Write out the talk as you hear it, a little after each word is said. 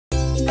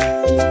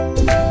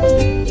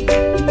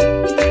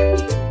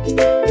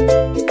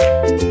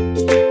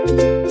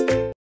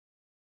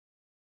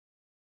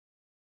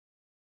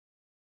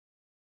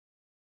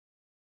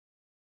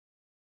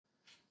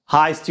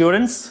Hi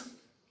students,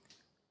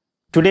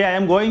 today I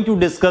am going to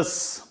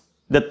discuss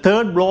the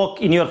third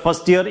block in your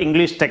first year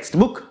English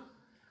textbook.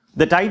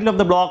 The title of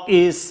the block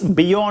is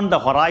Beyond the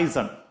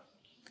Horizon.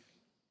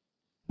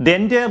 The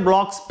entire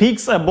block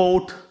speaks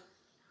about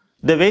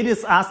the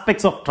various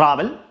aspects of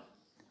travel.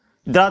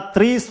 There are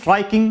three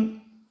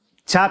striking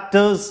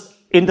chapters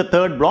in the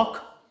third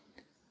block.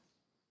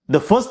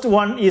 The first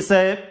one is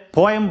a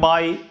poem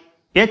by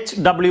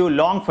H.W.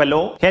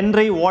 Longfellow,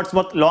 Henry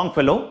Wadsworth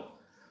Longfellow.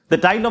 The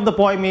title of the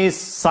poem is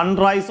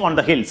Sunrise on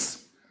the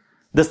Hills.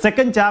 The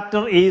second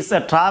chapter is a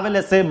travel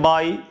essay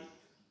by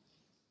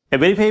a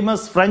very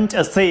famous French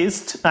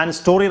essayist and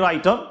story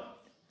writer,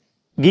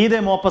 Guy de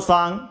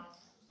Maupassant.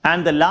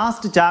 And the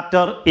last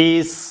chapter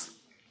is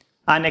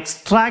an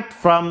extract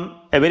from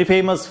a very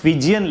famous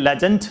Fijian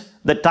legend.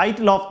 The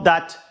title of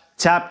that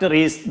chapter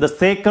is The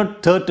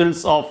Sacred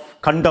Turtles of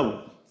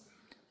Kandavu.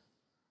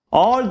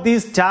 All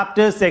these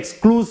chapters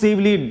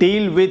exclusively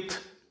deal with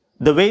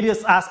the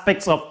various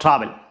aspects of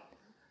travel.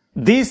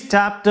 These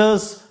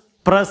chapters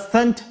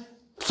present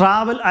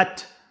travel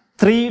at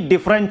three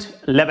different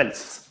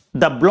levels.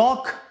 The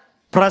block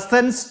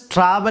presents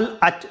travel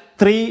at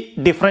three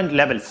different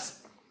levels.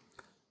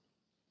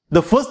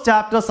 The first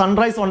chapter,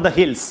 Sunrise on the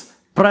Hills,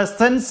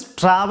 presents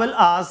travel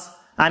as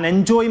an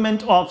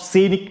enjoyment of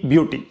scenic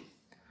beauty.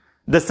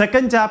 The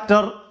second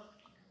chapter,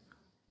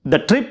 The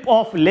Trip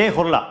of Le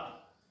Horla,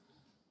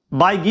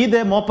 by Guy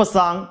de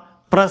Maupassant,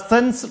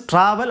 presents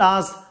travel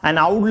as an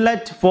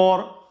outlet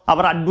for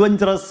our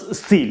adventurous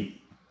zeal.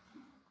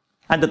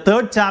 And the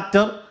third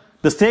chapter,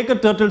 The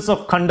Sacred Turtles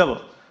of Kandavu,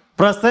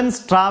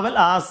 presents travel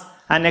as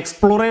an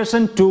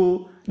exploration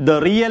to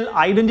the real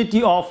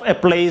identity of a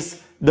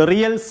place, the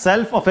real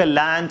self of a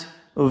land,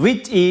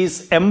 which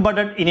is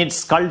embedded in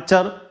its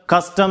culture,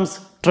 customs,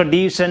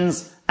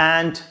 traditions,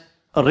 and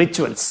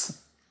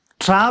rituals.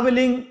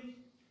 Traveling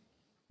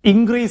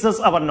increases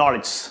our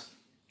knowledge.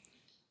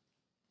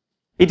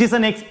 It is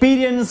an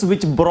experience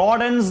which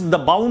broadens the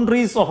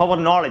boundaries of our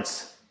knowledge.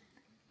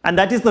 And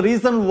that is the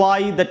reason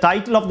why the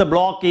title of the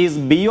block is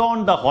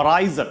Beyond the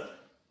Horizon.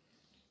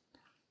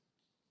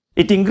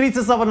 It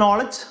increases our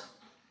knowledge.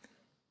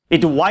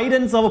 It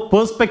widens our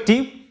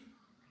perspective.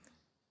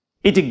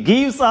 It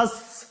gives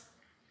us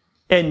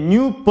a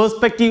new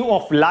perspective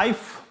of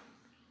life,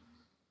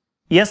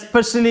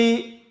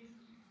 especially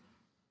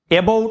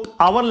about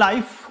our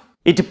life.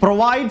 It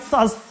provides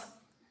us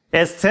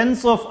a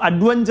sense of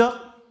adventure,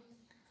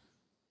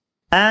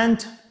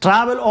 and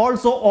travel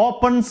also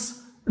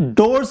opens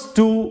doors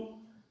to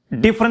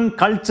different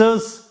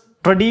cultures,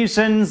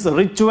 traditions,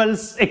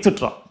 rituals,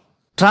 etc.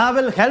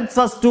 Travel helps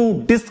us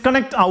to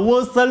disconnect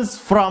ourselves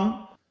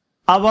from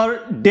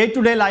our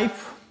day-to-day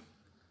life.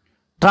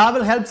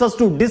 Travel helps us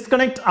to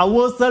disconnect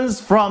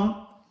ourselves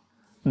from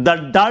the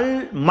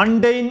dull,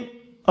 mundane,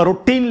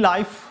 routine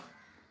life,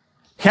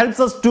 helps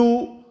us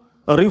to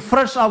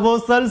refresh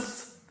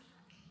ourselves,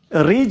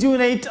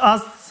 rejuvenate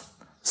us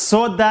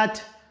so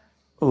that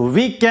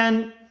we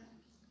can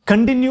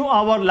continue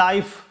our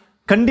life,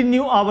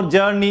 continue our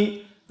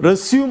journey,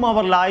 resume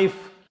our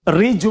life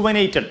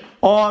rejuvenated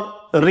or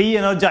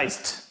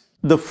re-energized.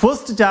 The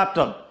first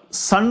chapter,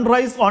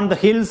 Sunrise on the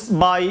Hills,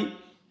 by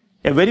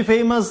a very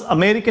famous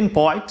American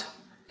poet,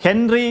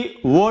 Henry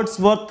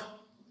Wadsworth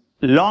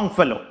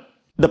Longfellow.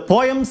 The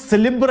poem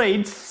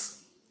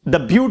celebrates the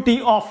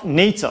beauty of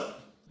nature.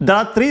 There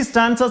are three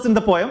stanzas in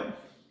the poem.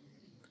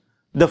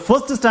 The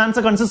first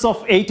stanza consists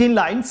of 18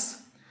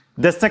 lines,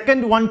 the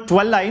second one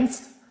 12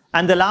 lines,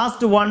 and the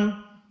last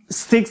one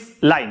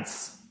 6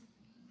 lines.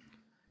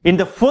 In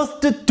the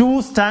first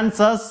two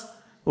stanzas,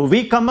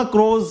 we come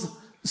across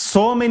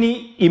so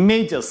many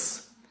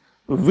images,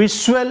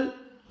 visual,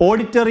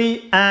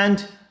 auditory,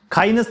 and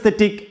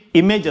kinesthetic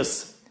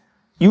images.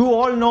 You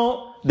all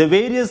know the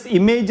various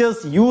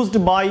images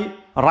used by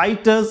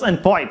writers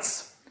and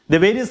poets. The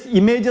various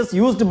images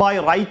used by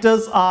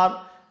writers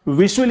are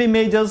visual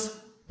images,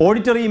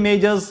 auditory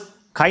images,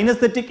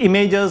 kinesthetic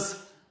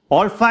images,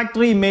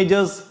 olfactory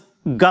images,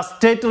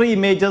 gustatory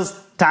images,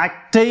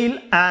 tactile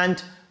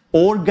and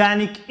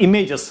organic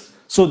images.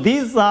 So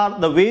these are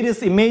the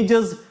various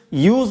images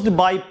used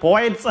by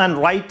poets and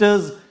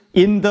writers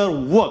in their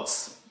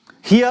works.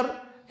 Here,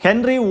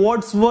 Henry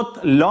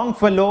Wadsworth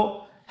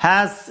Longfellow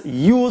has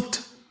used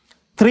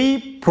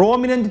three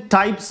prominent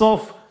types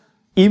of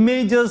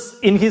images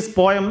in his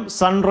poem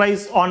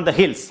Sunrise on the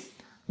Hills.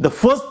 The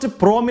first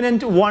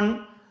prominent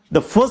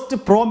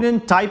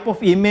type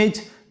of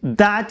image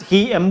that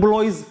he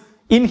employs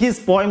in his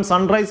poem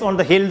Sunrise on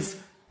the Hills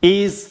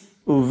is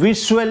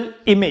visual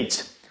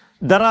image.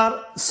 There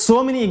are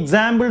so many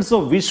examples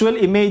of visual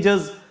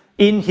images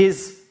in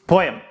his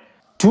poem.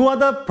 Two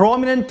other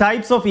prominent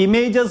types of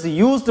images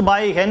used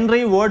by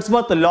Henry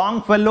Wadsworth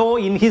Longfellow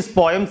in his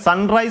poem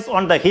Sunrise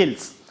on the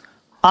Hills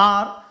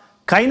are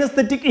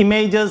kinesthetic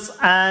images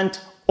and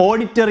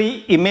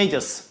auditory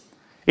images.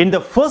 In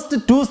the first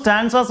two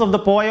stanzas of the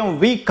poem,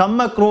 we come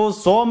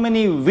across so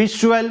many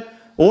visual,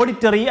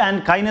 auditory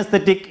and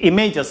kinesthetic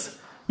images.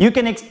 You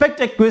can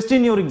expect a question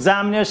in your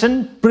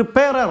examination.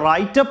 Prepare a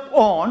write-up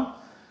on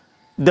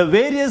the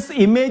various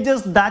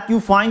images that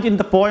you find in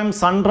the poem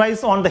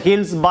Sunrise on the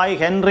Hills by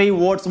Henry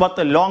Wadsworth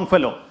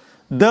Longfellow.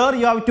 There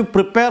you have to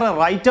prepare a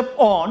write-up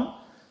on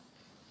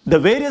the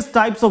various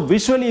types of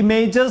visual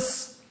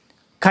images,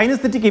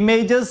 kinesthetic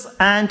images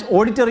and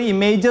auditory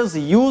images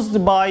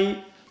used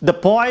by the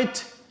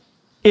poet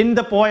in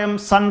the poem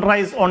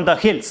Sunrise on the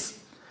Hills.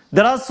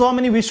 There are so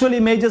many visual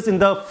images in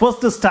the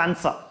first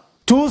stanza.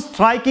 Two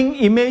striking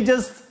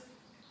images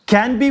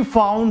can be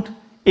found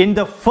in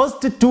the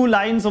first two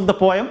lines of the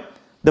poem.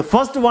 The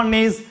first one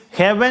is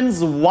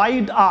heaven's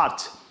wide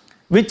arch,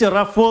 which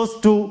refers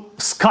to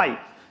sky.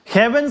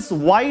 Heaven's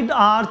wide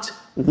arch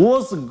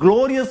was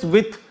glorious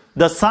with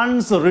the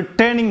sun's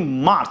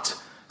returning march.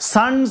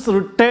 Sun's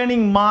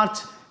returning march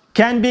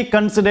can be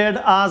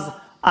considered as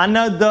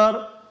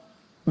another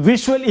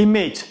visual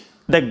image,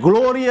 the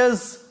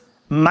glorious,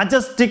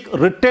 majestic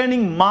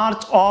returning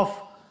march of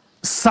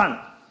sun.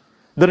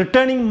 The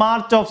returning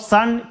march of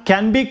sun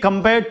can be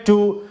compared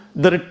to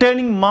the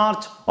returning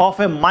march of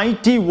a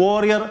mighty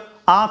warrior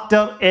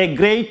after a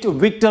great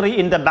victory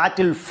in the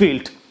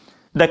battlefield.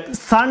 The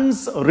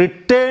sun's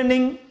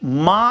returning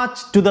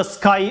march to the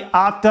sky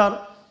after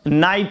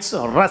night's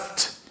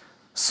rest.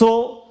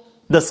 So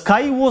the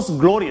sky was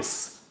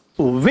glorious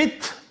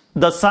with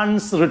the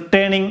sun's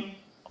returning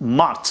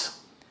march.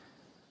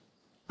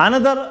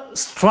 Another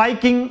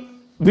striking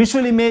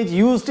visual image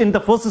used in the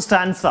first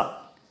stanza.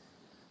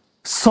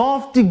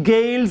 Soft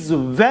gales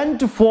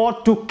went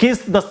forth to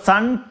kiss the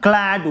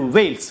sun-clad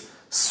vales.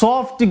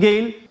 Soft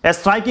gale, a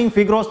striking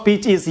figure of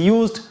speech is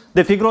used.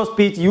 The figure of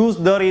speech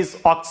used there is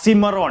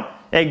oxymoron.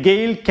 A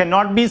gale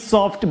cannot be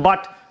soft,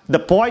 but the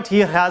poet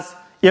here has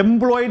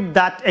employed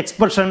that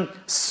expression,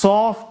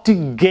 soft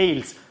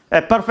gales,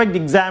 a perfect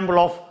example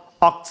of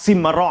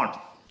oxymoron.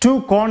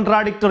 Two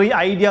contradictory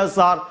ideas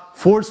are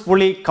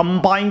forcefully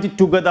combined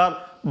together,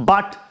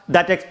 but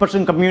that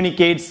expression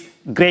communicates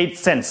great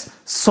sense.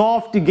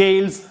 Soft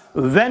gales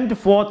went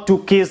forth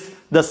to kiss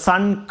the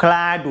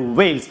sun-clad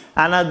vales.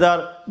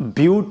 Another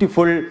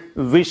beautiful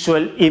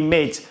visual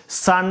image,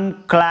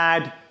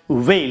 sun-clad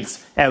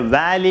vales, a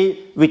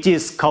valley which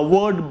is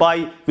covered by,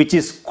 which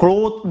is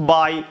clothed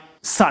by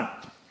sun,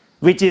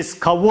 which is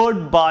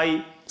covered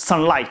by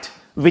sunlight,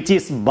 which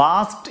is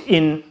bathed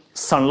in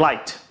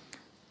sunlight.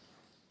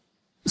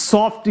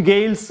 Soft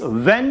gales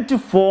went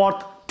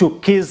forth to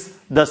kiss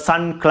the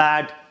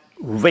sun-clad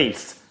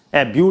vales.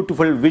 A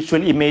beautiful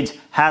visual image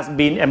has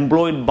been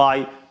employed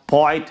by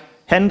poet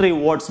Henry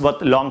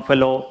Wadsworth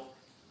Longfellow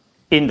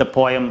in the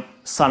poem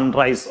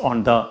Sunrise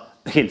on the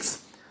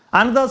Hills.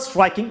 Another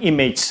striking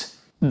image,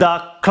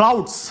 the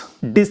clouds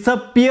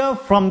disappear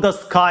from the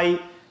sky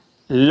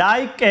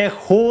like a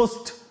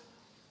host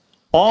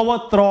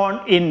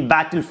overthrown in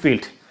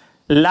battlefield,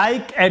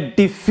 like a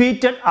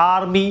defeated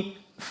army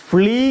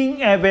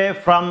fleeing away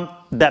from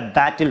the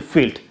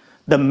battlefield.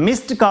 The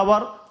mist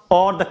cover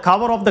or the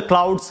cover of the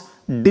clouds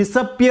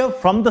disappear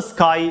from the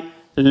sky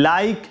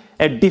like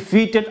a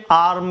defeated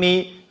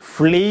army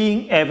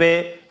fleeing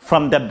away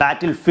from the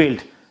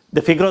battlefield.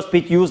 The figure of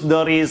speech used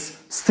there is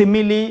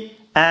simile,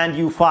 and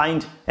you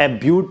find a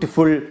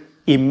beautiful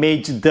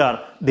image there.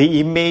 The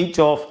image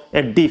of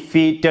a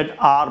defeated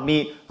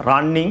army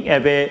running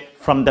away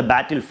from the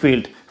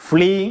battlefield,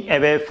 fleeing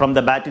away from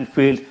the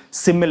battlefield.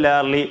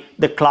 Similarly,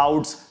 the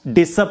clouds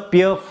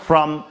disappear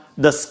from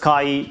the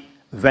sky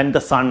when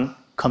the sun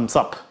comes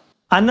up.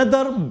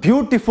 Another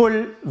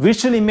beautiful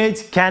visual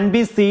image can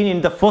be seen in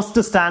the first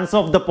stanza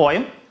of the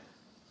poem.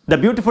 The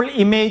beautiful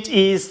image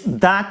is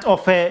that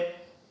of a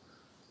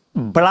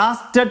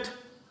blasted,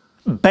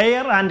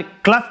 bare and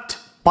cleft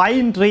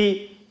pine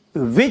tree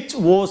which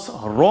was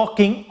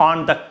rocking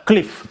on the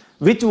cliff,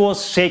 which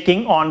was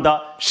shaking on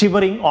the,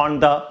 shivering on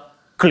the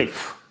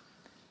cliff.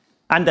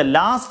 And the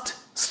last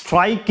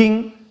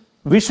striking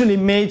visual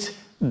image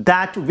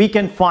that we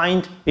can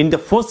find in the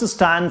first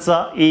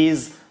stanza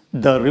is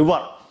the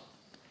river.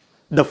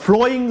 The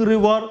flowing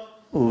river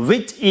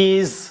which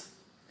is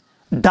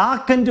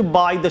darkened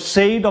by the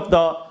shade of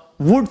the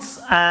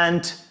woods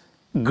and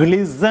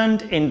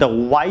glistened in the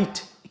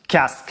white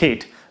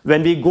cascade.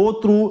 When we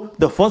go through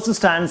the first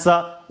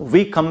stanza,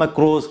 we come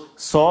across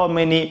so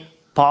many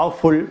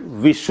powerful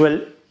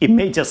visual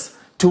images.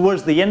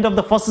 Towards the end of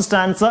the first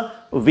stanza,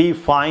 we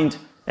find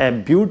a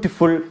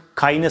beautiful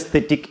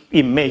kinesthetic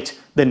image.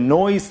 The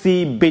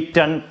noisy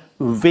bittern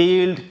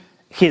wheeled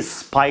his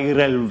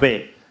spiral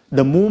way.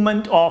 The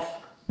movement of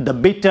the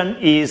bittern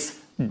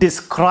is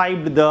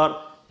described there.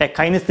 A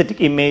kinesthetic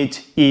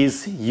image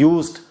is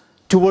used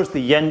towards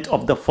the end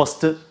of the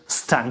first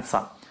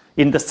stanza.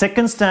 In the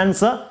second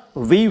stanza,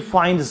 we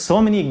find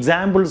so many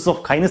examples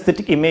of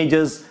kinesthetic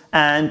images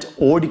and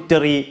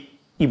auditory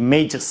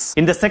images.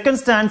 In the second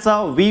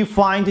stanza, we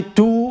find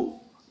two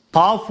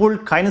powerful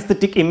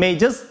kinesthetic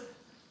images.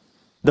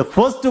 The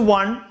first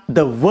one,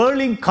 the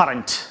whirling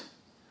current.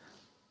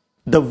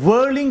 the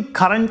whirling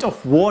current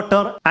of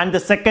water, and the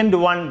second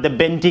one, the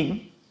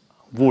bending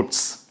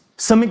woods.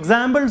 Some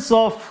examples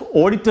of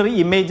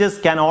auditory images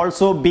can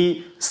also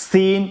be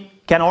seen,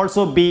 can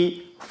also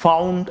be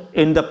found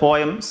in the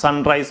poem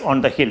Sunrise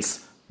on the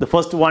Hills. The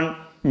first one,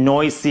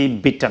 noisy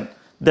bittern.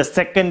 The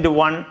second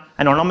one,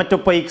 an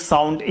onomatopoeic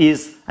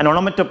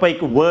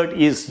word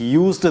is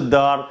used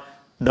there,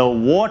 the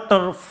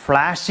water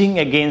flashing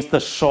against the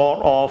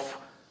shore of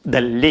the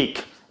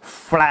lake.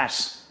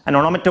 Flash. An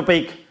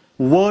onomatopoeic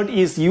word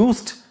is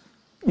used,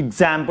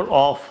 example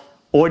of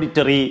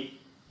auditory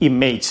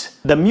image.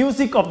 The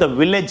music of the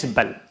village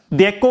bell,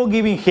 the echo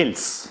giving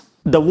hills,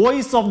 the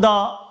voice of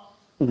the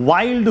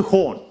wild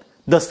horn,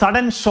 the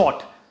sudden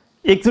shot,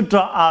 etc.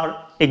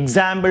 are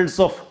examples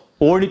of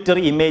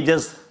auditory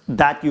images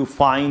that you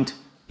find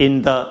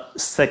in the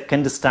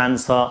second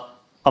stanza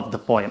of the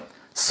poem.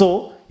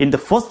 So, in the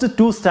first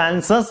two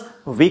stanzas,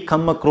 we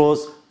come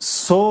across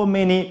so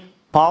many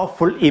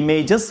powerful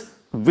images,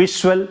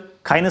 visual,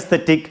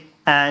 kinesthetic,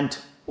 and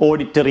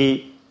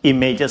auditory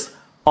images.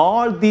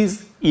 All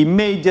these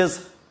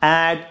images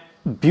add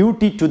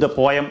beauty to the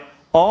poem.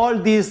 All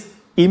these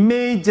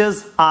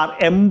images are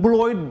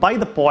employed by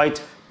the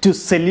poet to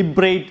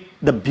celebrate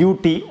the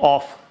beauty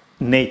of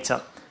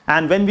nature.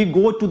 And when we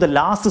go to the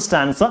last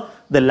stanza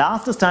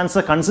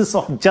consists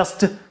of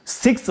just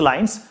 6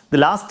 lines. The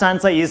last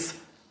stanza is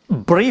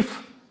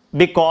brief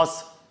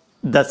because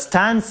the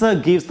stanza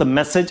gives the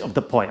message of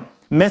the poem.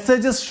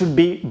 Messages should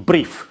be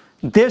brief.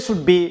 They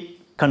should be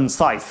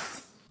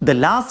concise. The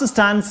last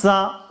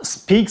stanza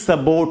speaks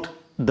about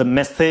the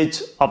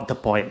message of the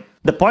poem.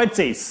 The poet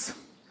says,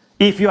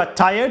 if you are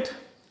tired,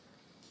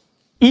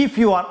 if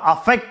you are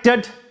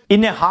affected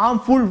in a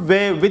harmful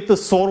way with the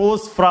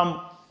sorrows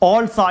from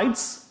all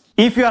sides,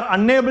 if you are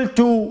unable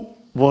to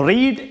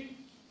read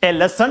a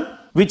lesson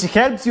which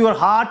helps your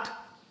heart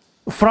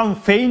from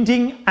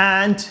fainting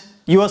and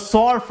your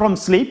soul from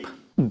sleep,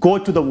 go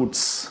to the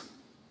woods.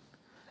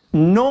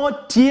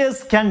 No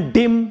tears can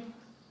dim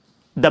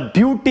the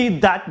beauty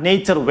that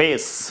nature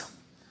wears.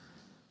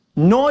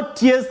 No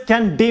tears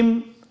can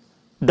dim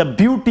the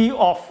beauty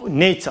of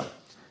nature.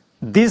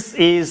 This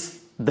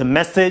is the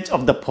message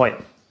of the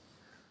poem.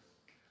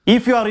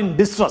 If you are in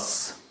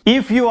distress,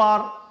 if you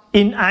are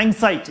in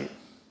anxiety,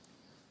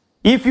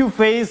 if you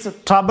face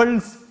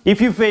troubles,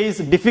 if you face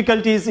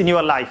difficulties in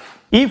your life,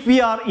 if we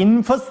are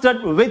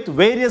infested with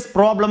various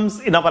problems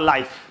in our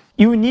life,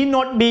 you need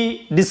not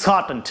be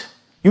disheartened.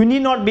 You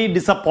need not be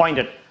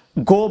disappointed.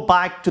 Go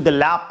back to the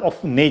lap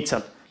of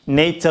nature.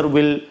 Nature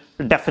will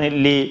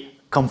definitely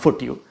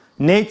comfort you.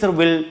 Nature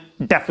will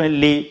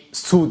definitely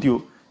soothe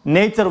you.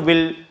 Nature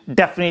will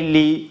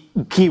definitely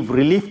give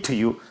relief to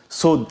you.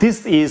 So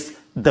this is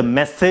the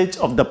message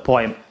of the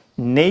poem.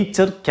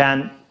 Nature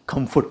can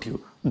comfort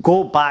you.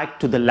 Go back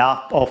to the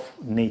lap of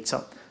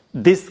nature.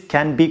 This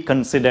can be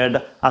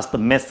considered as the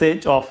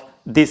message of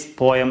this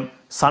poem,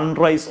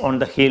 Sunrise on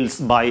the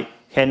Hills by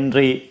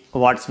Henry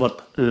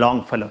Wadsworth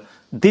Longfellow.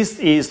 This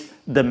is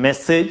the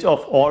message of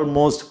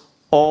almost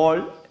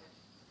all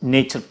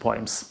nature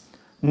poems.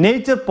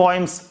 Nature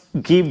poems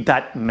give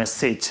that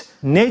message.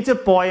 Nature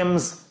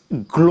poems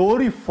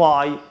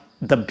glorify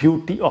the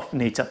beauty of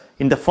nature.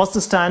 In the first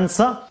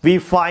stanza, we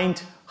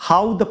find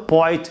how the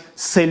poet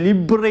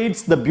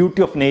celebrates the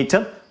beauty of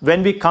nature.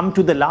 When we come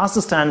to the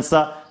last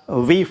stanza,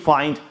 we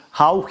find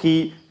how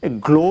he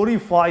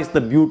glorifies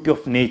the beauty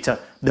of nature.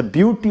 The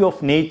beauty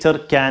of nature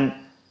can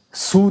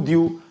soothe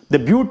you. The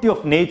beauty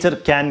of nature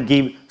can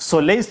give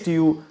solace to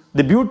you.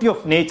 The beauty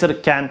of nature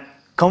can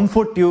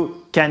comfort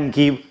you, can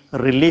give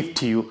relief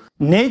to you.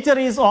 Nature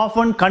is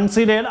often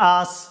considered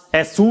as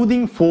a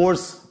soothing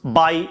force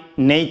by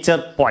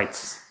nature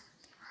poets.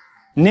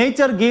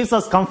 Nature gives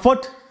us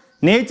comfort.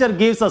 Nature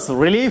gives us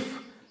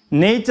relief.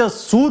 Nature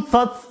soothes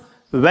us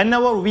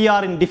whenever we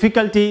are in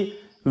difficulty,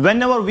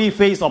 whenever we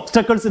face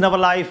obstacles in our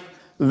life,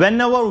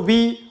 whenever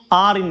we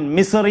are in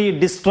misery,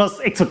 distress,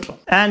 etc.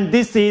 And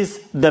this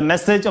is the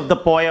message of the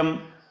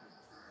poem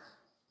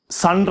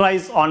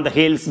Sunrise on the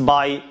Hills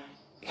by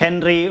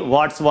Henry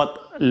Wadsworth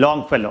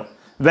Longfellow.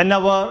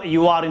 Whenever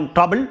you are in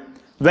trouble,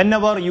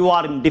 whenever you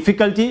are in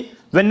difficulty,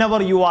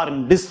 whenever you are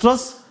in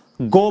distress,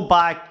 go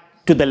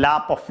back to the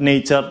lap of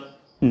nature.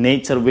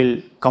 Nature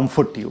will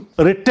comfort you.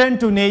 Return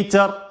to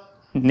nature.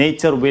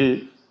 Nature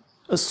will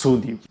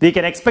soothe you. We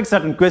can expect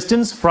certain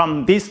questions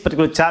from this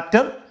particular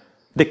chapter.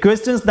 The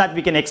questions that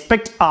we can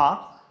expect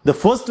are: the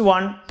first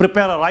one,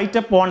 prepare a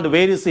write-up on the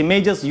various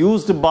images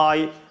used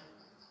by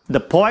the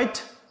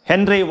poet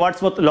Henry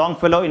Wadsworth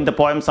Longfellow in the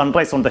poem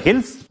Sunrise on the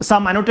Hills.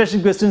 Some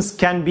annotation questions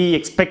can be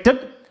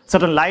expected.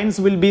 Certain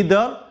lines will be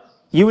there.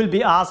 You will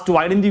be asked to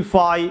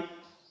identify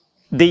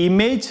the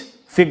image,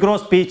 figure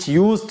of speech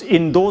used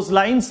in those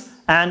lines,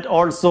 and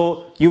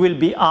also you will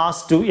be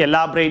asked to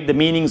elaborate the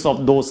meanings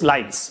of those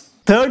lines.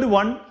 Third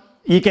one,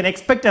 you can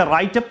expect a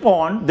write-up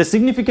on the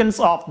significance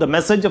of the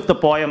message of the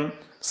poem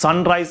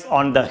Sunrise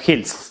on the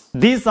Hills.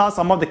 These are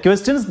some of the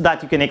questions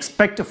that you can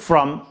expect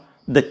from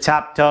the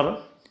chapter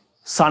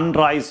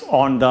Sunrise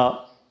on the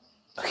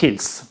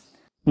Hills.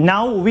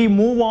 Now we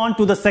move on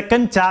to the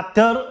second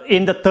chapter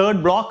in the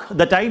third block.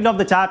 The title of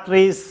the chapter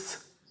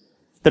is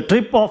The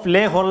Trip of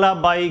Le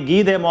Horla by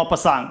Guy de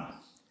Maupassant.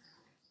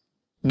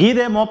 Guy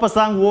de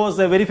Maupassant was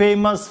a very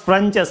famous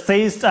French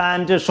essayist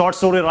and short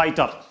story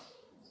writer.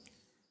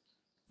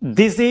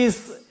 This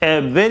is a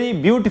very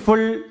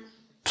beautiful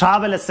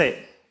travel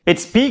essay. It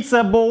speaks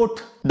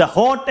about the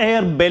hot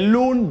air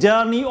balloon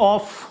journey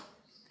of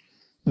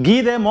Guy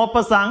de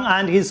Maupassant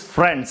and his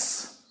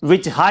friends,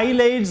 which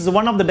highlights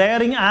one of the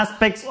daring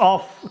aspects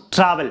of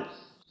travel.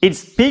 It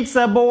speaks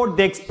about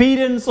the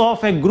experience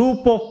of a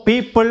group of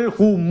people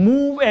who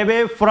move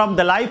away from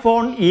the life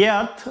on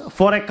Earth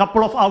for a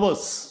couple of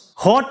hours.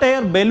 Hot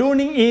air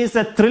ballooning is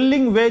a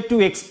thrilling way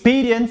to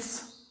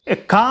experience a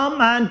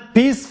calm and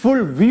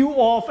peaceful view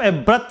of a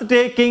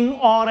breathtaking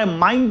or a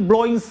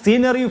mind-blowing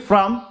scenery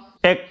from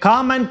a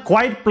calm and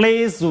quiet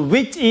place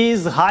which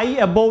is high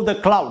above the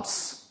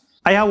clouds.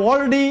 I have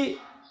already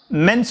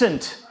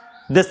mentioned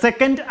the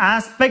second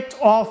aspect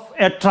of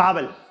a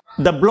travel.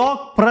 The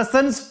block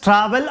presents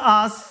travel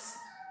as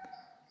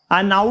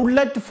an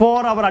outlet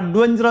for our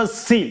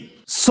adventurous zeal.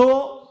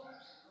 So,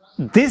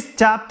 this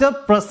chapter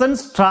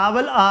presents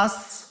travel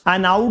as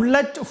an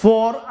outlet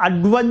for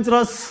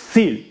adventurous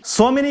zeal.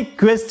 So many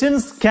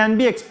questions can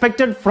be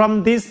expected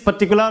from this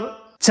particular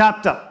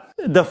chapter.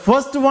 The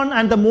first one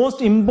and the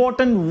most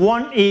important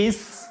one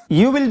is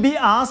you will be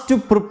asked to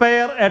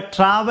prepare a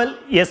travel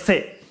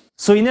essay.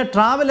 So in a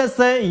travel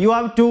essay, you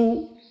have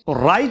to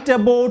write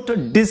about,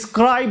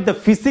 describe the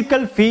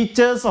physical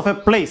features of a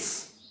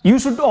place. You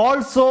should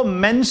also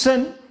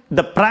mention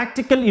the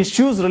practical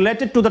issues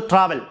related to the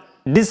travel.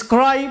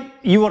 Describe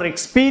your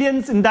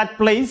experience in that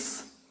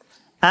place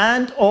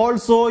and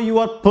also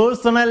your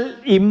personal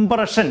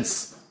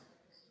impressions.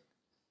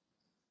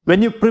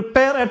 When you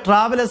prepare a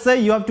travel essay,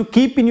 you have to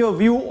keep in your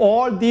view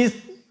all these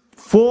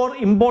four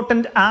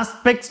important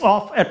aspects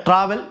of a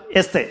travel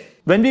essay.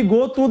 When we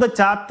go through the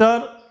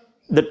chapter,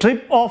 The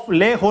Trip of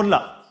Le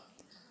Horla,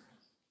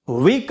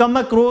 we come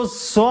across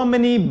so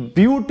many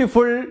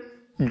beautiful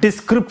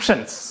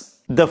descriptions.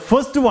 The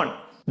first one,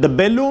 the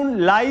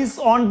balloon lies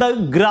on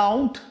the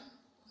ground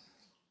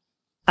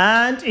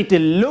and it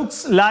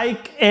looks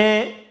like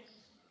a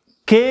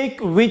cake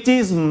which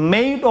is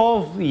made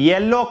of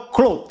yellow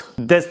cloth.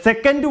 The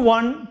second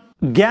one,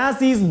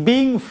 gas is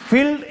being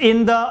filled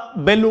in the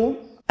balloon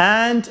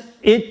and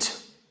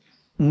it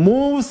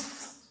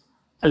moves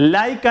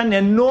like an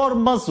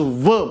enormous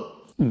worm.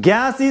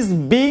 Gas is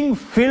being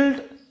filled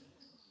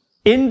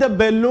in the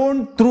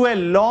balloon through a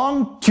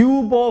long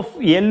tube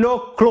of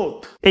yellow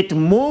cloth. It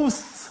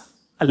moves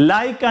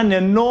like an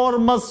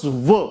enormous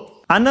worm.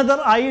 Another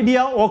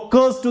idea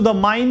occurs to the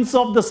minds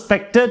of the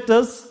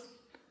spectators.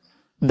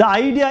 The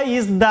idea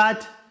is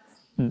that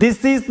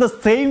this is the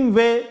same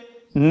way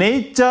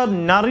nature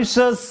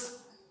nourishes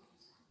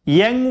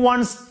young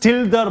ones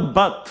till their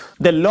birth.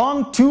 The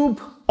long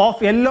tube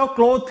of yellow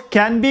cloth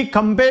can be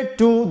compared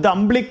to the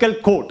umbilical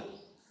cord.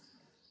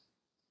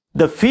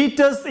 The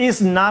fetus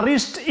is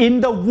nourished in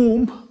the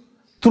womb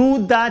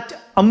through that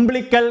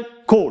umbilical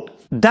cord.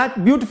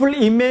 That beautiful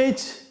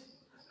image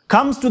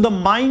comes to the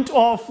mind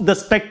of the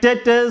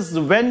spectators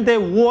when they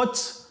watch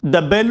the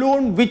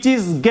balloon which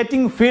is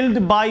getting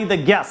filled by the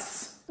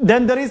gas.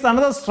 Then there is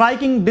another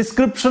striking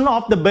description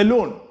of the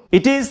balloon.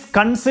 It is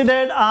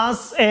considered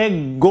as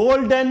a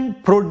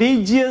golden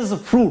prodigious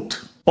fruit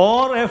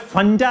or a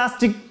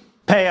fantastic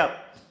pear.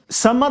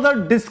 Some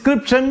other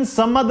descriptions,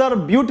 some other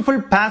beautiful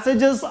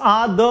passages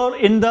are there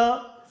in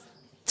the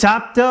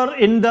chapter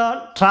in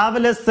the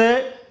travel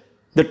essay,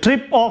 The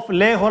Trip of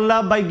Le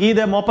Horla by Guy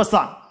de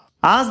Maupassant.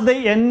 As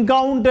they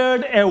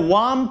encountered a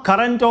warm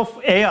current of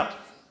air,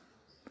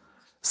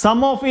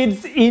 some of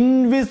its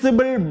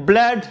invisible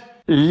blood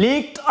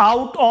leaked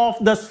out of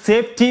the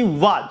safety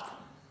valve.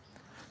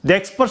 The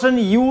expression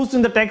used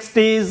in the text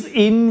is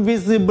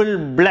invisible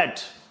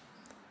blood.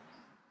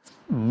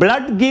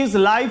 Blood gives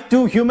life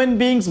to human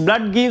beings,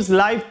 blood gives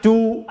life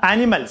to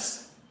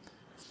animals.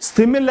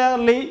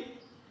 Similarly,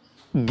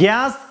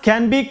 gas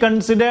can be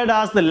considered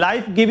as the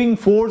life-giving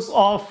force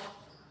of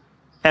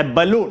a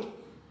balloon.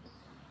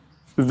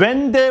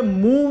 When they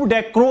moved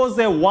across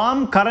a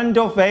warm current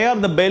of air,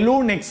 the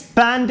balloon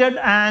expanded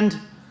and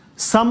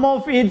some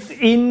of its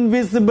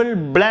invisible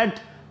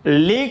blood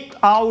leaked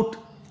out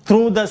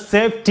through the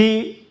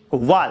safety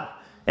valve.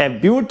 A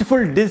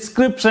beautiful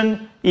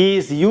description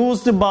is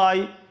used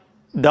by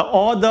the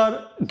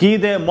author Guy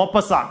de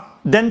Maupassant.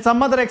 Then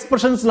some other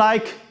expressions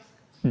like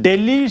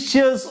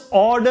delicious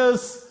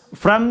odors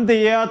from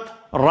the earth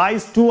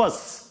rise to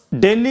us.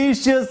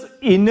 Delicious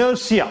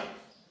inertia.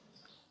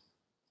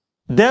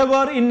 They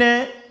were in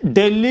a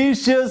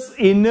delicious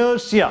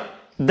inertia.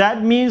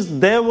 That means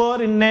they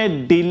were in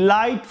a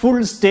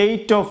delightful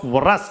state of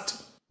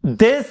rest.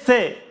 They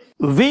say,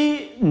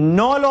 we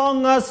no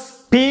longer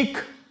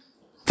speak,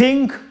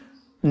 think,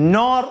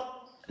 nor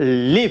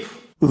live.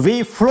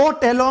 We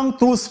float along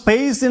through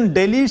space in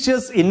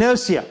delicious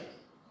inertia.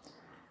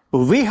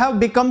 We have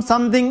become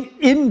something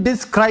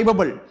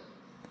indescribable.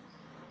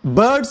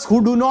 Birds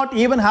who do not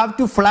even have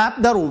to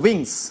flap their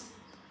wings.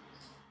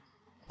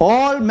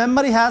 All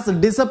memory has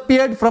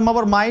disappeared from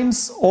our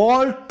minds,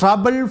 all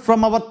trouble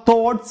from our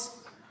thoughts.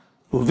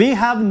 We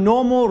have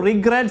no more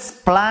regrets,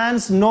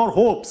 plans, nor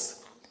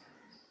hopes.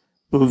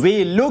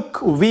 We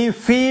look, we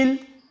feel,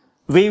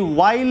 we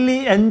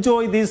wildly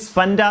enjoy this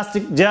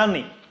fantastic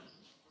journey.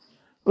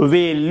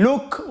 We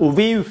look,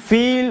 we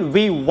feel,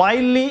 we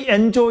wildly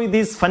enjoy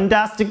this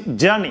fantastic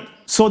journey.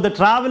 So the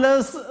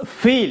travelers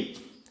feel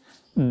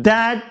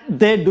that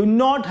they do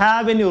not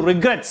have any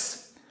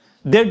regrets.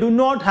 They do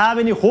not have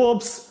any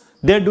hopes.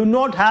 They do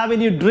not have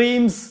any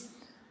dreams.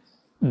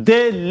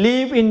 They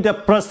live in the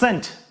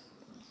present.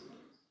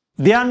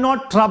 They are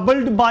not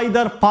troubled by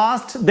their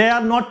past. They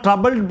are not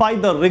troubled by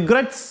the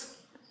regrets.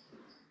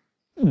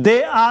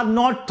 They are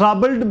not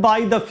troubled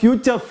by the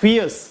future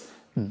fears.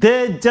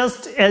 They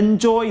just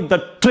enjoy the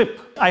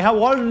trip. I have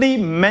already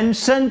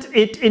mentioned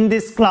it in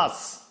this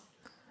class.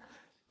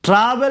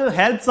 Travel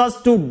helps us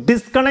to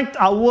disconnect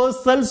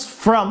ourselves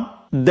from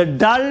the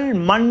dull,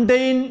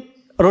 mundane,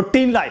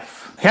 routine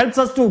life. Helps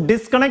us to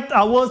disconnect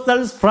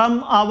ourselves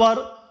from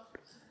our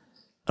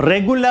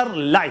regular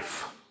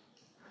life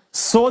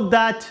so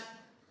that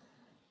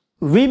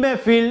we may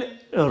feel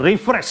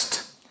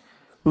refreshed.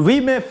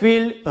 We may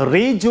feel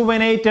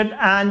rejuvenated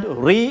and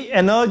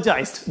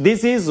re-energized.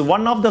 This is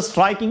one of the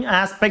striking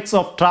aspects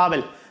of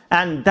travel,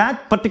 and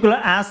that particular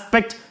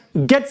aspect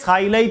gets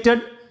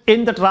highlighted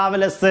in the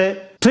travel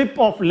essay Trip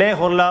of Leh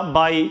Horla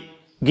by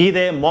Guy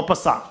de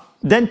Maupassant.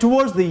 Then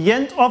towards the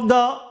end of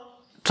the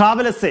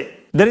travel essay,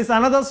 there is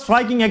another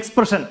striking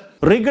expression,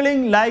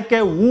 wriggling like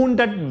a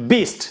wounded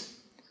beast.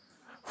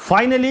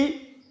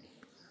 Finally,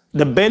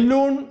 the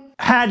balloon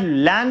had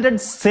landed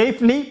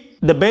safely.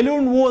 The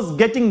balloon was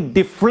getting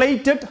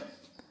deflated,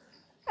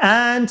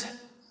 and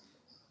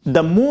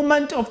the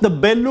movement of the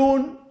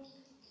balloon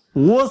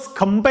was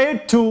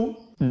compared to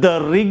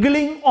the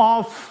wriggling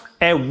of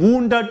a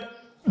wounded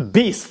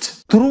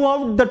beast.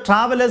 Throughout the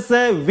travel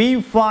essay, we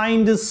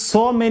find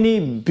so many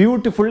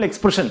beautiful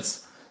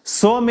expressions,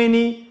 so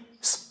many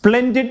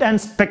splendid and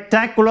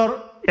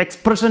spectacular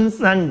expressions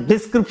and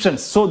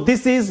descriptions. So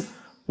this is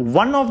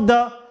one of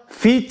the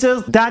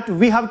features that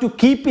we have to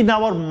keep in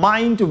our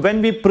mind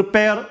when we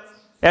prepare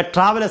a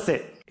travel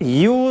essay.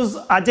 Use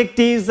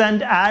adjectives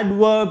and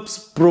adverbs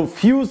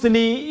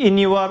profusely in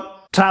your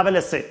travel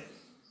essay.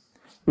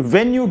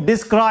 When you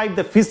describe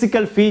the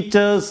physical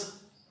features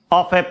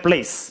of a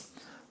place,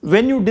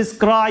 when you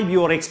describe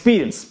your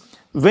experience,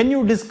 when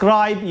you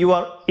describe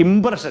your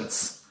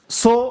impressions.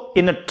 So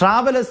in a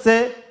travel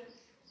essay,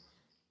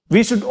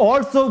 we should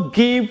also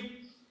give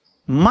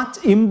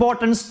much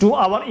importance to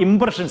our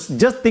impressions.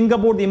 Just think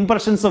about the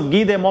impressions of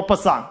Guy de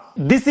Maupassant.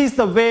 This is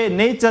the way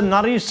nature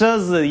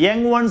nourishes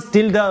young ones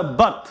till their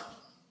birth.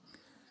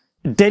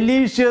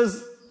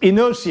 Delicious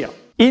inertia,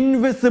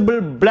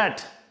 invisible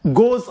blood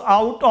goes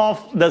out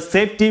of the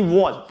safety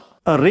valve.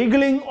 A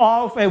wriggling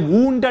of a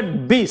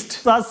wounded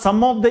beast are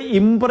some of the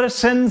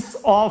impressions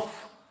of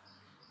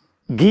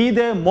Guy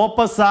de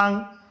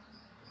Maupassant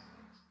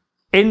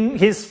in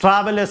his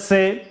travel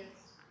essay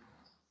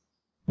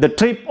The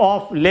Trip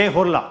of Leh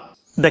Horla.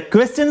 The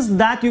questions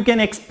that you can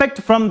expect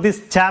from this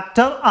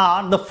chapter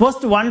are: the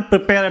first one,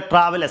 prepare a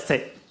travel essay.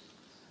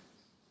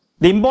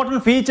 The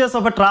important features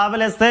of a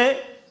travel essay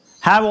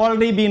have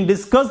already been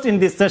discussed in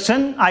this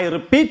session. I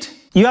repeat,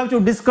 you have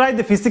to describe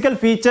the physical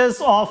features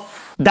of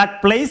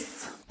that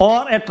place,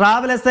 or a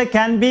travel essay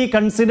can be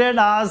considered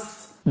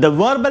as the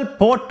verbal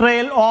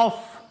portrayal of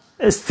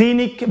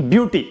scenic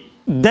beauty.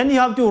 Then you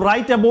have to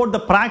write about the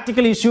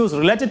practical issues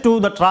related to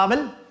the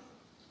travel,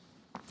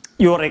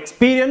 your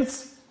experience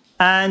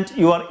and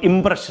your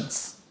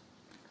impressions.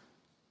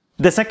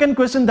 The second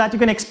question that you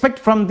can expect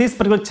from this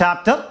particular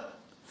chapter: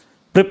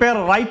 prepare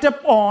a write-up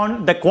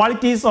on the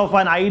qualities of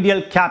an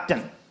ideal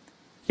captain.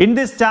 In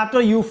this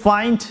chapter you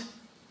find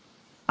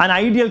an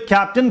ideal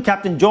captain,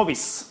 Captain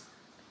Jovis.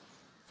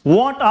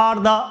 What are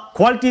the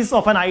qualities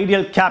of an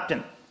ideal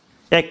captain?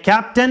 A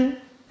captain,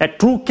 a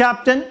true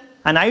captain,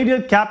 an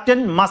ideal captain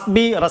must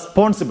be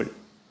responsible.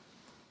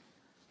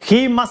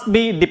 He must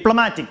be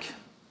diplomatic.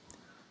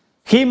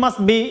 He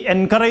must be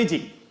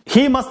encouraging.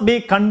 He must be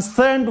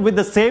concerned with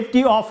the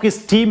safety of his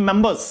team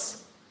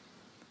members.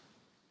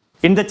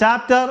 In the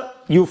chapter,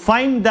 you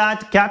find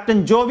that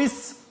Captain Jovis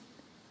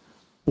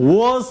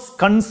was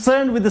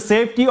concerned with the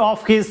safety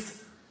of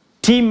his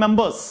team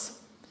members.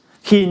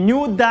 He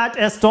knew that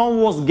a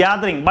storm was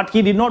gathering, but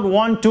he did not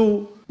want to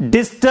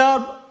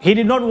disturb, he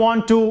did not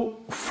want to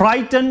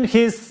frighten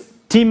his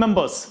team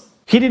members.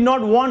 He did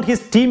not want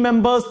his team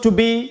members to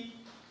be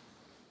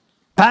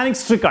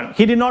panic-stricken.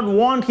 He did not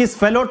want his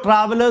fellow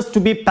travelers to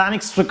be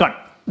panic-stricken.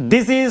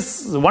 This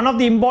is one of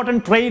the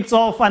important traits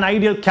of an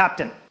ideal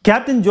captain.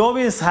 Captain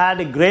Jovis had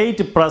a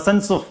great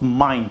presence of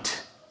mind.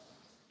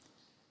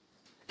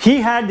 He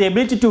had the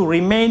ability to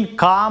remain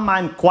calm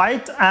and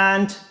quiet,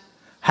 and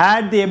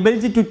had the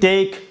ability to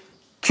take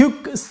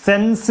quick,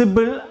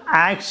 sensible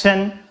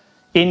action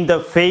in the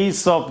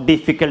face of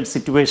difficult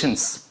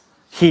situations.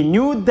 He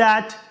knew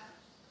that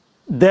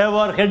they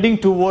were heading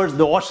towards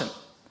the ocean,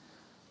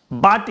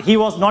 but he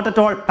was not at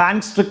all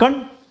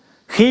panic-stricken.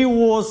 He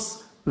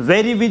was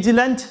very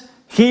vigilant.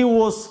 He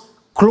was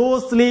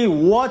closely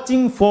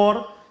watching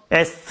for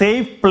a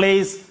safe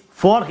place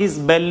for his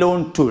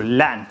balloon to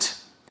land.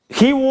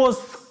 He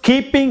was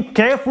keeping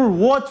careful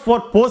watch for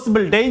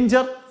possible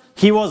danger.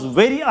 He was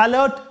very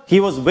alert. He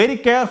was very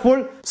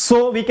careful.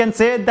 So we can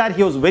say that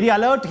he was very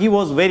alert. He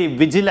was very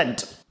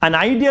vigilant. An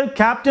ideal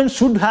captain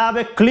should have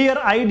a clear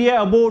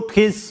idea about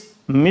his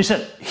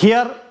mission.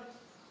 Here,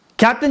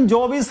 Captain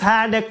Jovis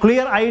had a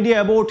clear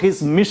idea about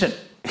his mission.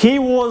 He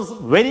was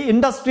very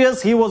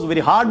industrious. He was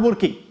very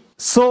hardworking.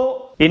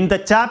 So in the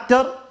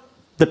chapter,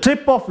 The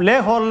Trip of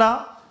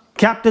Lehorla,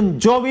 Captain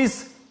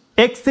Jovis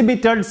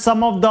exhibited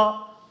some of the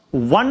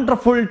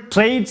wonderful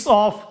traits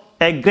of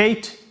a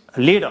great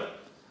leader.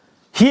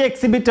 He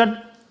exhibited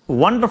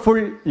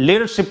wonderful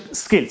leadership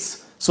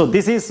skills. So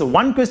this is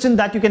one question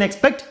that you can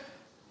expect.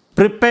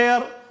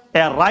 Prepare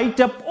a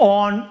write-up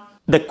on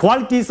the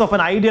qualities of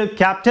an ideal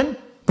captain.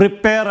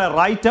 Prepare a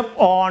write-up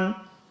on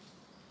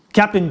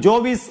Captain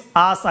Jovis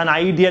as an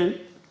ideal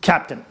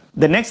captain.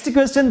 The next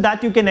question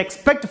that you can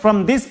expect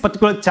from this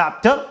particular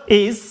chapter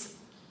is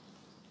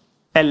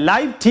a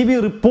live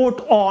TV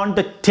report on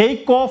the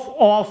takeoff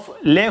of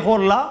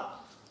Lehorla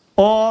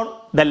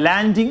or the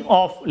landing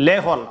of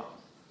Lehorla.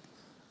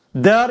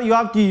 There you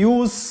have to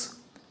use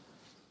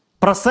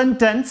present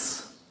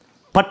tense,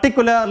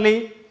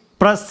 particularly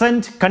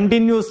present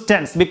continuous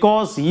tense,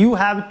 because you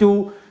have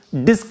to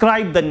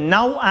describe the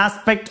now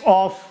aspect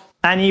of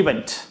an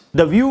event.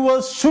 The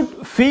viewers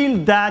should feel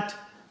that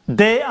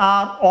they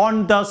are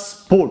on the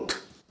spot.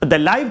 The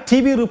live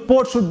TV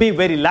report should be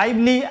very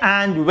lively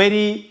and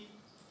very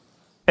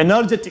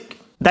energetic.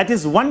 That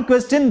is one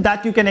question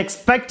that you can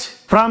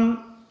expect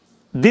from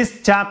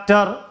this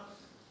chapter,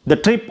 The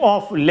Trip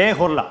of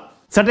Lehorla.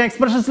 Certain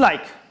expressions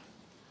like,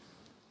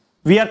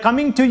 we are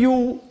coming to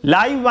you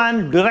live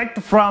and direct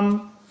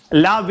from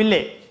La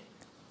Ville.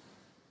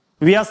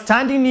 We are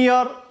standing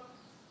near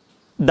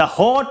the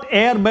hot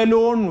air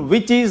balloon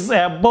which is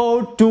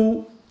about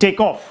to take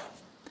off.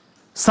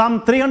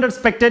 Some 300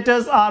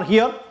 spectators are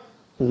here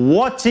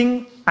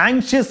watching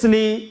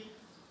anxiously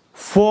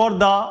for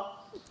the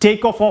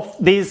takeoff of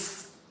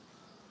this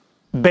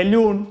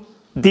balloon,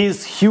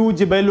 this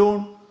huge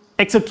balloon,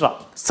 etc.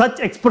 Such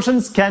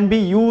expressions can be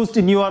used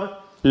in your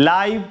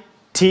live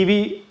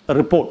TV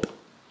report.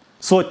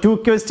 So two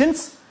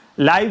questions,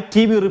 live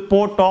TV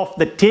report of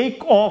the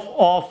takeoff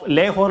of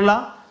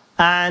Lehorla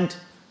and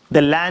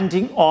the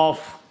landing of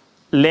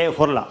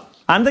Lehorla.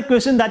 Another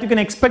question that you can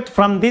expect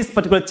from this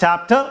particular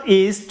chapter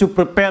is to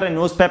prepare a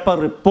newspaper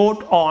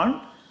report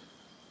on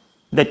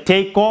the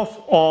takeoff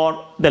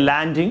or the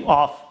landing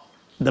of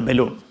the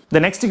balloon.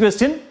 The next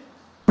question,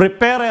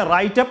 prepare a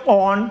write-up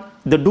on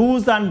the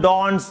do's and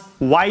don'ts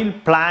while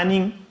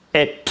planning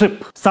a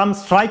trip. Some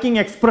striking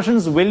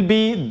expressions will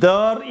be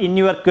there in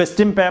your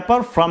question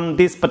paper from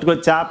this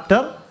particular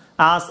chapter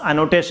as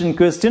annotation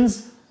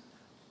questions.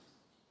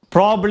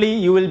 Probably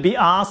you will be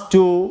asked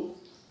to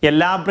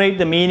elaborate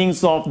the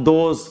meanings of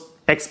those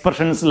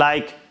expressions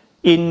like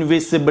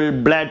invisible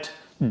blood,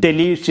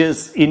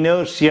 delicious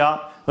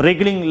inertia,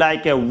 wriggling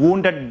like a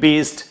wounded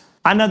beast.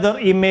 Another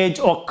image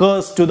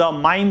occurs to the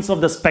minds of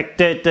the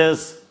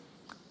spectators.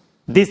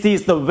 This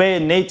is the way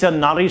nature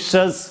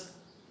nourishes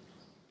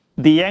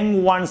the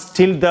young ones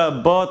till their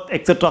birth,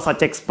 etc.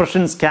 Such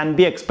expressions can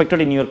be expected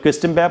in your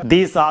question paper.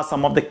 These are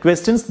some of the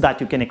questions that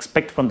you can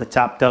expect from the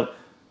chapter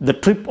The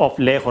Trip of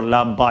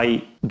Lehorla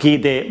by Guy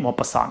de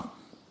Maupassant.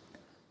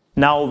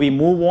 Now we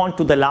move on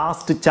to the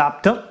last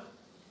chapter.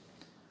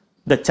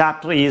 The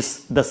chapter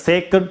is The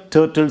Sacred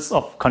Turtles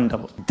of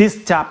Khandavu.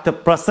 This chapter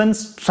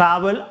presents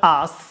travel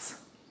as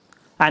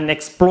an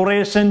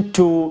exploration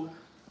to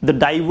the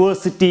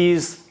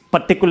diversities,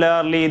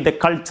 particularly the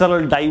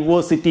cultural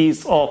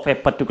diversities of a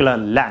particular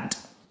land.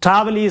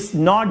 Travel is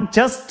not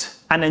just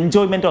an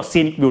enjoyment of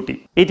scenic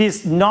beauty. It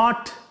is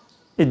not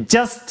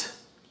just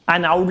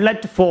an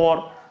outlet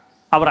for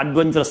our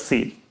adventurous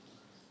zeal.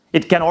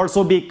 It can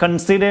also be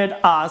considered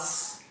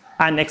as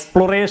an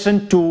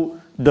exploration to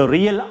the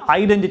real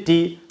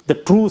identity, the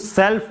true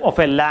self of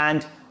a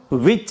land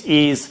which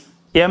is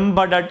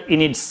embedded in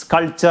its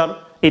culture,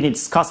 in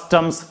its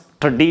customs,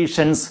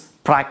 traditions,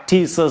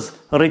 practices,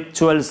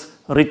 rituals,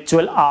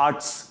 ritual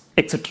arts,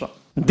 etc.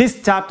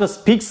 This chapter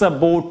speaks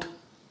about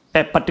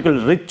a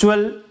particular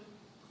ritual,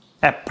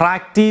 a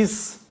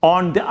practice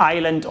on the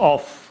island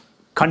of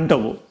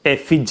Khandavu, a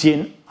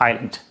Fijian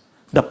island.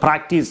 The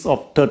practice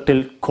of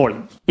turtle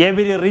calling.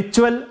 Every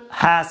ritual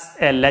has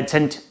a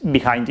legend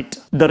behind it.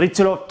 The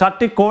ritual of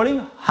turtle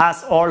calling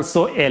has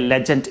also a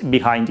legend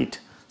behind it.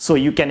 So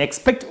you can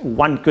expect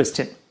one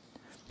question.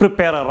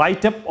 Prepare a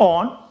write-up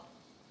on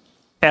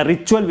a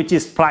ritual which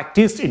is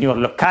practiced in your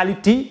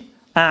locality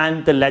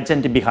and the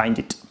legend behind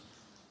it.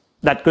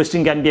 That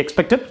question can be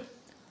expected.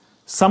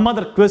 Some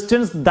other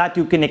questions that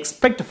you can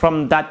expect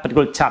from that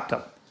particular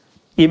chapter.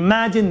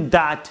 Imagine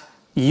that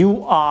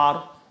you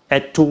are a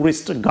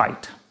tourist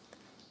guide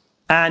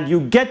and you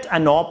get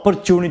an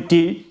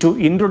opportunity to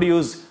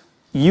introduce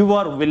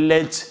your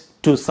village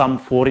to some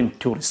foreign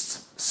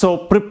tourists. So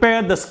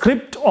prepare the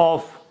script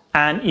of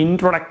an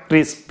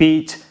introductory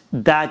speech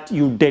that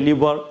you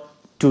deliver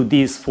to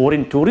these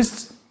foreign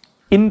tourists,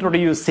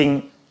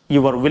 introducing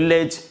your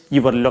village,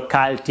 your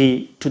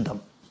locality to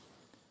them.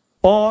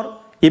 Or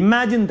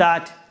imagine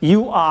that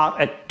you are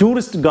a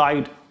tourist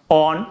guide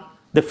on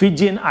the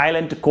Fijian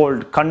island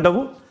called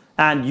Kandavu,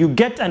 and you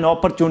get an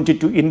opportunity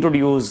to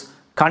introduce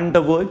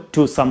Kandavu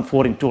to some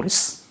foreign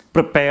tourists.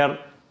 Prepare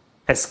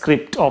a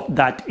script of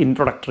that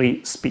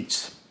introductory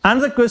speech.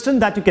 Another question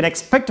that you can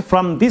expect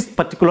from this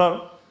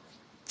particular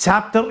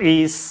chapter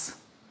is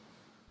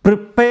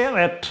prepare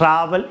a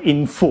travel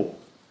info.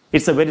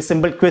 It's a very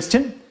simple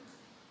question.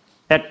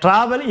 A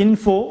travel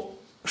info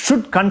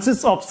should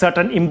consist of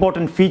certain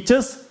important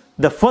features.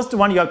 The first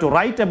one, you have to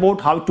write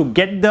about how to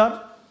get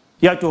there.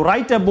 You have to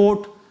write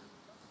about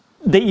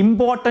the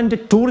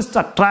important tourist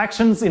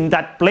attractions in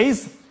that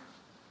place,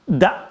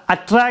 the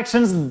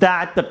attractions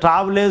that the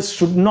travelers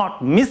should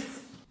not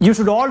miss. You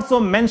should also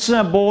mention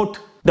about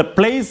the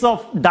place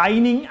of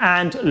dining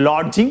and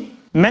lodging,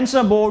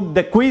 mention about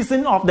the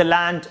cuisine of the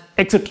land,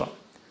 etc.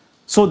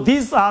 So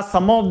these are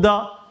some of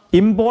the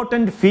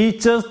important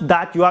features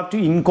that you have to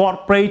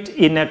incorporate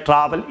in a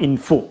travel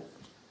info.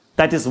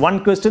 That is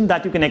one question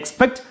that you can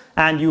expect,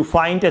 and you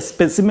find a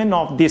specimen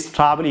of this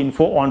travel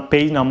info on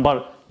page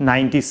number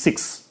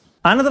 96.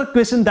 Another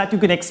question that you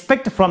can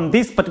expect from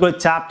this particular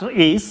chapter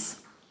is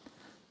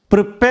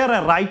prepare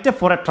a write-up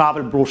for a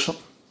travel brochure.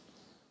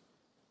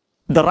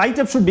 The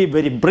write-up should be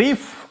very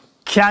brief,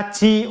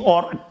 catchy,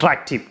 or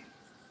attractive.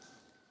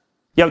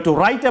 You have to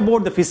write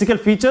about the physical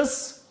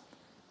features,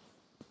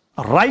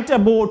 write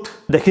about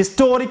the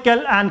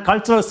historical and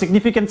cultural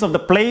significance of the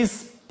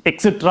place,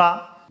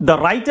 etc. The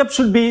write-up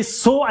should be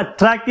so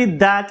attractive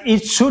that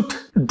it should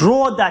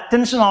draw the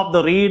attention of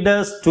the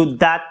readers to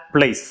that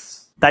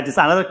place. That is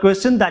another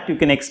question that you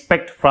can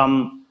expect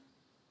from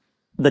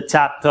the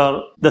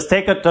chapter, The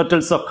Sacred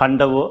Turtles of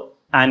Kandavu,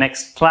 an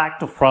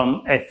extract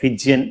from a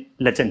Fijian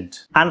legend.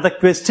 Another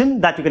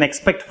question that you can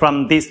expect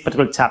from this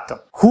particular chapter.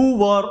 Who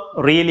were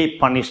really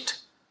punished?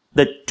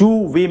 The two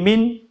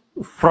women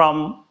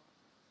from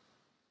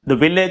the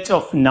village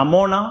of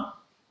Namona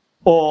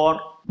or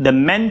the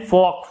men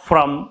folk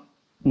from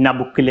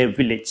Nabukile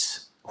village?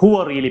 Who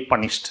were really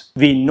punished?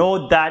 We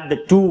know that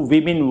the two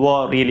women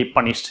were really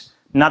punished.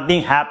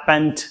 Nothing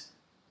happened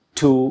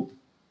to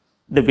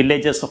the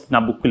villagers of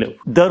Nabukile.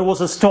 There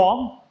was a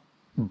storm,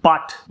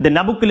 but the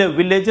Nabukile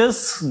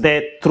villagers,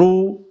 they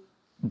threw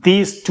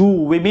these two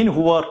women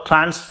who were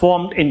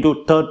transformed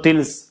into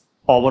turtles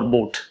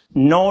overboard.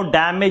 No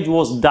damage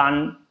was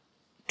done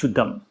to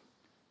them,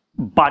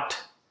 but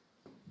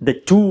the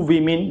two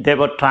women, they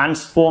were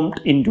transformed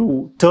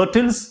into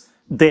turtles.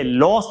 They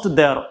lost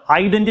their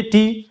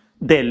identity,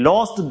 they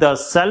lost their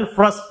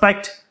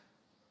self-respect,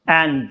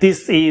 and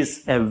this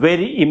is a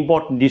very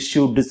important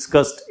issue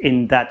discussed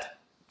in that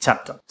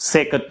chapter.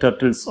 Sacred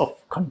Turtles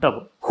of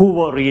Kandavu. Who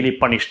were really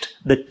punished?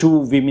 The two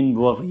women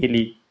were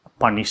really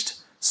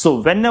punished.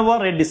 So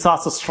whenever a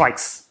disaster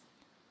strikes,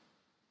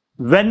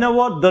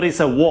 whenever there is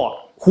a war,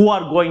 who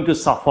are going to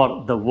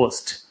suffer the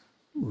worst?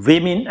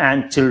 Women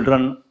and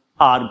children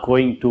are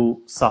going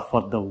to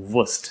suffer the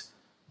worst.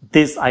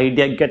 This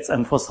idea gets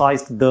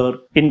emphasized there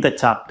in the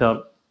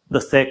chapter, The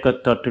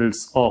Sacred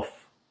Turtles of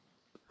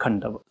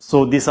Kandavu.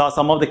 So these are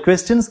some of the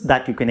questions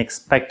that you can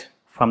expect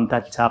from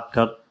that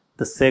chapter,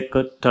 The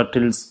Sacred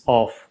Turtles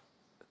of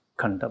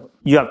Kandavu.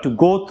 You have to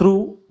go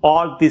through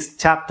all these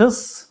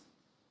chapters,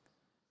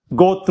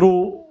 go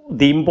through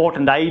the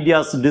important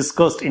ideas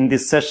discussed in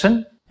this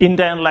session,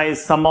 internalize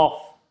some of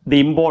the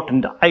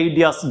important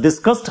ideas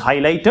discussed,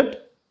 highlighted,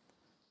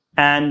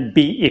 and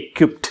be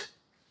equipped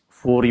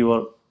for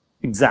your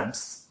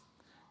exams.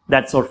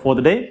 That's all for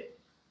the day.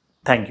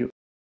 Thank you.